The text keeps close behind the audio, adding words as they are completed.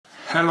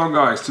Hello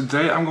guys,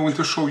 today I'm going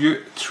to show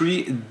you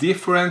 3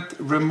 different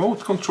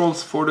remote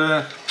controls for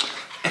the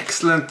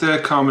excellent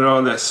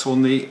camera, the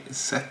Sony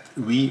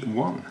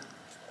ZV-1.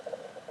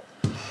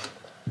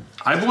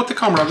 I bought the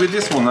camera with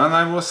this one and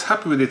I was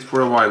happy with it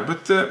for a while,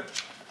 but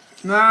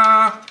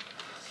nah,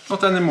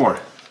 not anymore.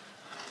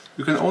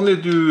 You can only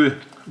do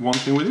one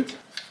thing with it.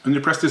 When you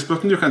press this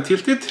button you can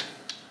tilt it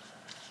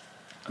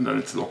and then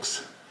it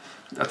locks.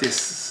 That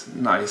is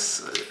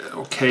nice,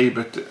 okay,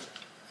 but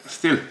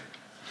still.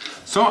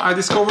 So I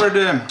discovered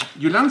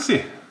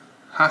Ulanzi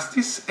has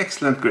this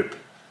excellent grip.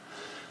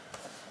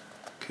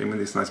 Came in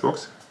this nice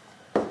box.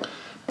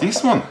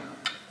 This one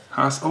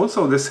has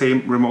also the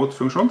same remote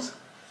functions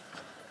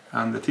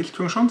and the tilt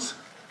functions,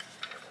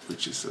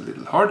 which is a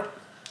little hard.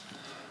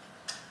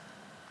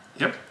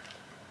 Yep.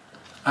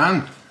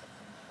 And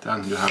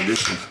then you have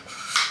this one.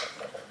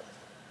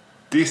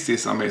 This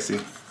is amazing.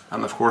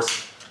 And of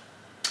course,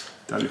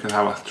 then you can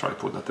have a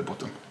tripod at the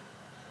bottom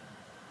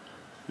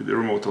with the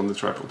remote on the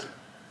tripod.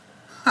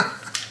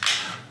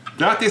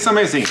 That is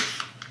amazing.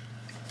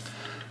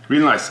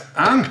 Real nice.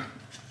 And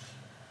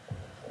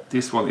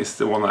this one is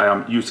the one I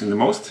am using the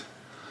most.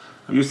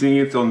 I'm using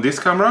it on this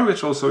camera,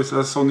 which also is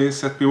a Sony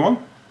ZV-1.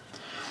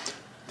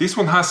 This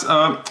one has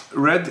a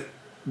red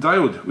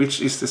diode, which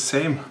is the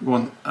same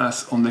one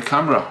as on the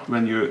camera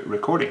when you're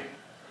recording.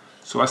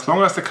 So as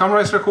long as the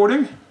camera is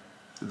recording,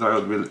 the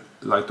diode will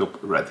light up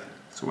red.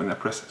 So when I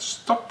press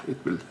stop,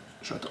 it will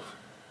shut off.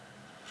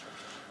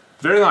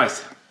 Very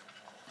nice.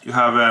 You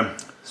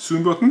have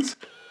zoom buttons.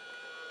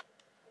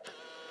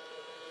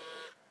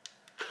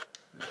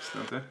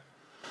 Excellent.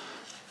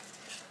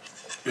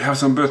 You have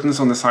some buttons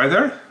on the side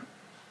there.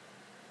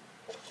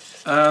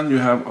 And you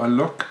have a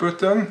lock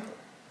button.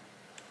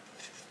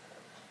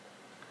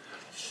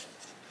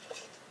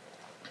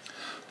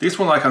 This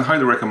one I can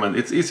highly recommend.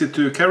 It's easy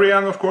to carry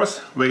and of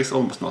course weighs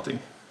almost nothing.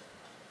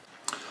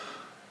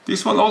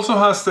 This one also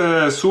has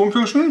the zoom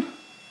function.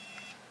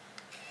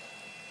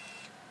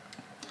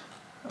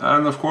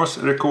 And of course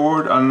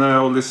record and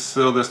all this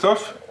other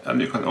stuff. And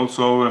you can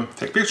also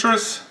take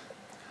pictures.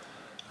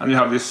 And you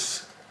have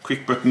this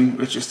quick button,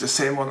 which is the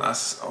same one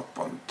as up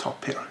on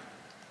top here.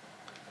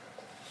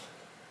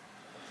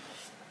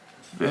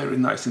 Very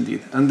nice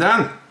indeed. And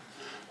then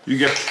you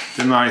get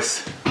the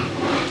nice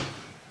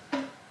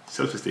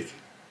selfie stick.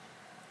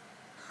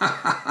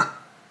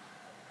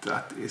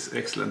 That is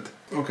excellent.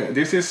 Okay,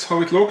 this is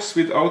how it looks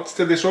without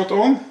steady shot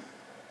on.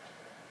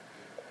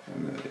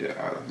 And, yeah,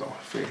 I don't know,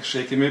 feel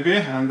shaky maybe.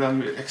 And then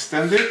we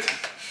extend it.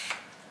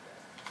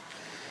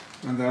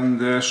 And then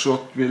the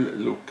shot will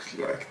look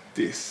like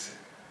this.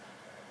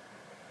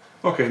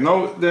 Okay,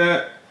 now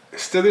the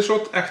steady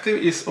shot active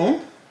is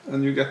on.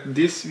 And you get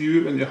this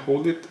view when you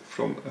hold it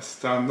from a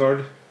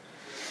standard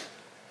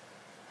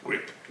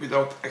grip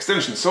without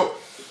extension. So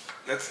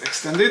let's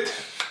extend it.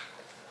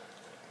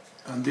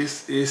 And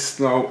this is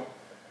now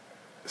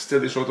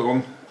steady shot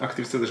on,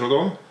 active steady shot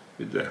on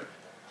with the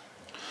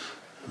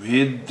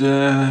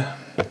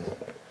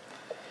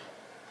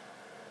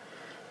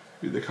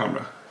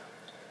camera.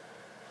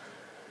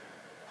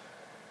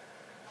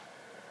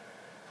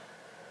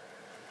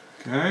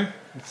 Okay,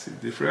 let's see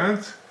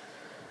different.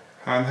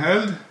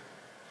 Handheld,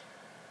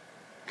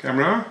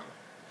 camera,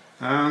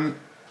 and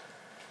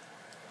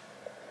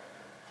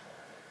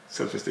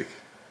selfie stick.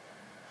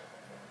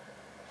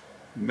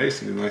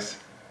 Amazingly nice.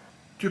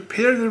 To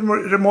pair the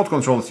remote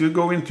controls, you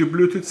go into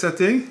Bluetooth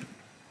setting,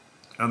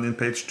 and in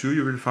page 2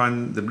 you will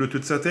find the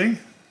Bluetooth setting.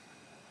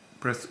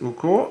 Press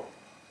OK,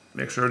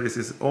 make sure this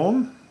is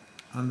on,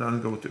 and then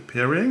go to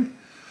pairing,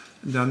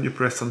 and then you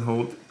press and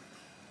hold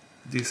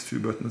these 2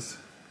 buttons.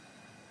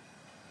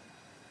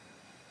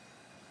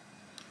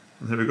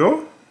 And here we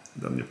go.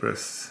 Then you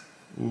press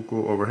OK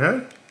over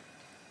here.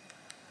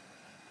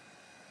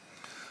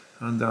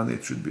 And then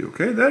it should be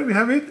okay. There we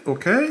have it.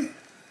 Okay.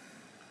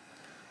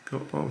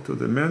 Go out to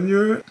the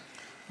menu.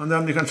 And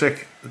then you can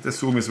check that the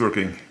zoom is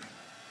working.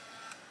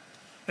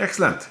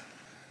 Excellent.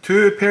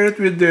 To pair it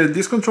with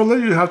this controller,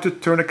 you have to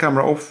turn the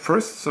camera off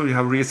first. So you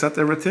have reset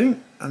everything.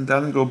 And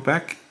then go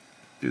back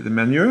to the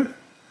menu.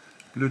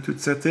 Bluetooth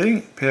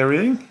setting,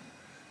 pairing.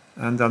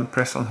 And then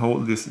press and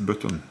hold this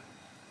button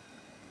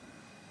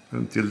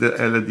until the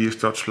LED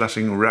starts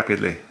flashing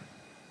rapidly.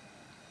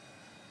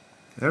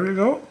 There we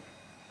go.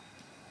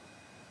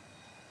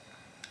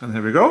 And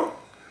here we go.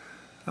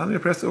 And we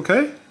press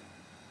OK.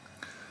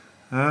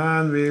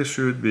 And we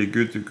should be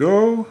good to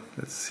go.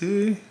 Let's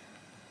see.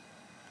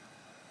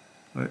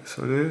 Right,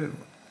 sorry.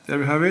 There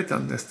we have it.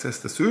 And let's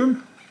test the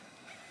zoom.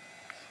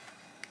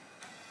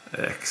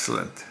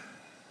 Excellent.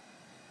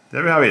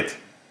 There we have it.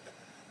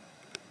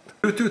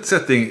 Bluetooth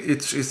setting,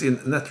 it is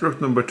in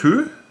network number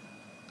 2.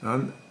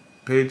 And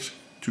page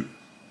 2.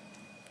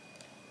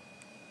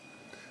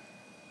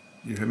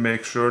 You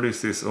make sure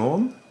this is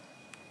on.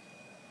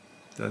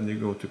 Then you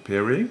go to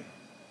pairing.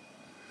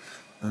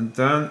 And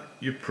then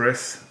you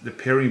press the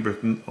pairing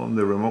button on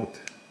the remote.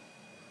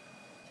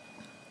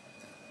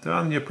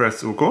 Then you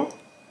press OK.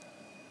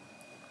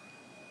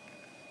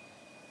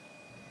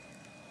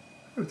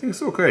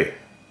 Everything's okay.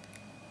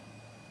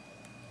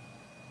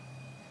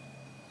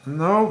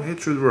 Now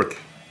it should work.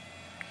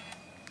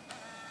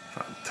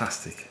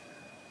 Fantastic.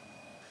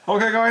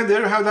 Okay guys,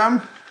 there you have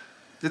them.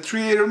 The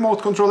 3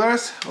 remote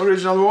controllers,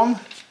 original one.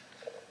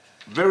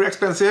 Very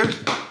expensive.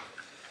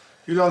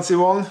 Ulanzi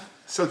one,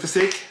 selfie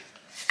stick.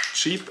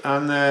 Cheap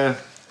and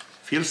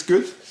feels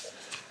good.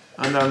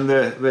 And then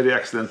the very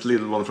excellent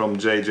little one from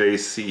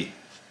JJC.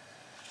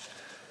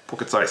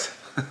 Pocket size.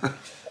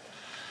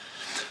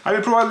 I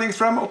will provide links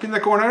from up in the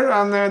corner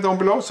and down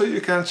below so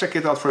you can check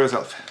it out for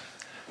yourself.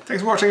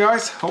 Thanks for watching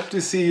guys. Hope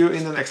to see you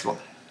in the next one.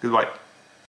 Goodbye.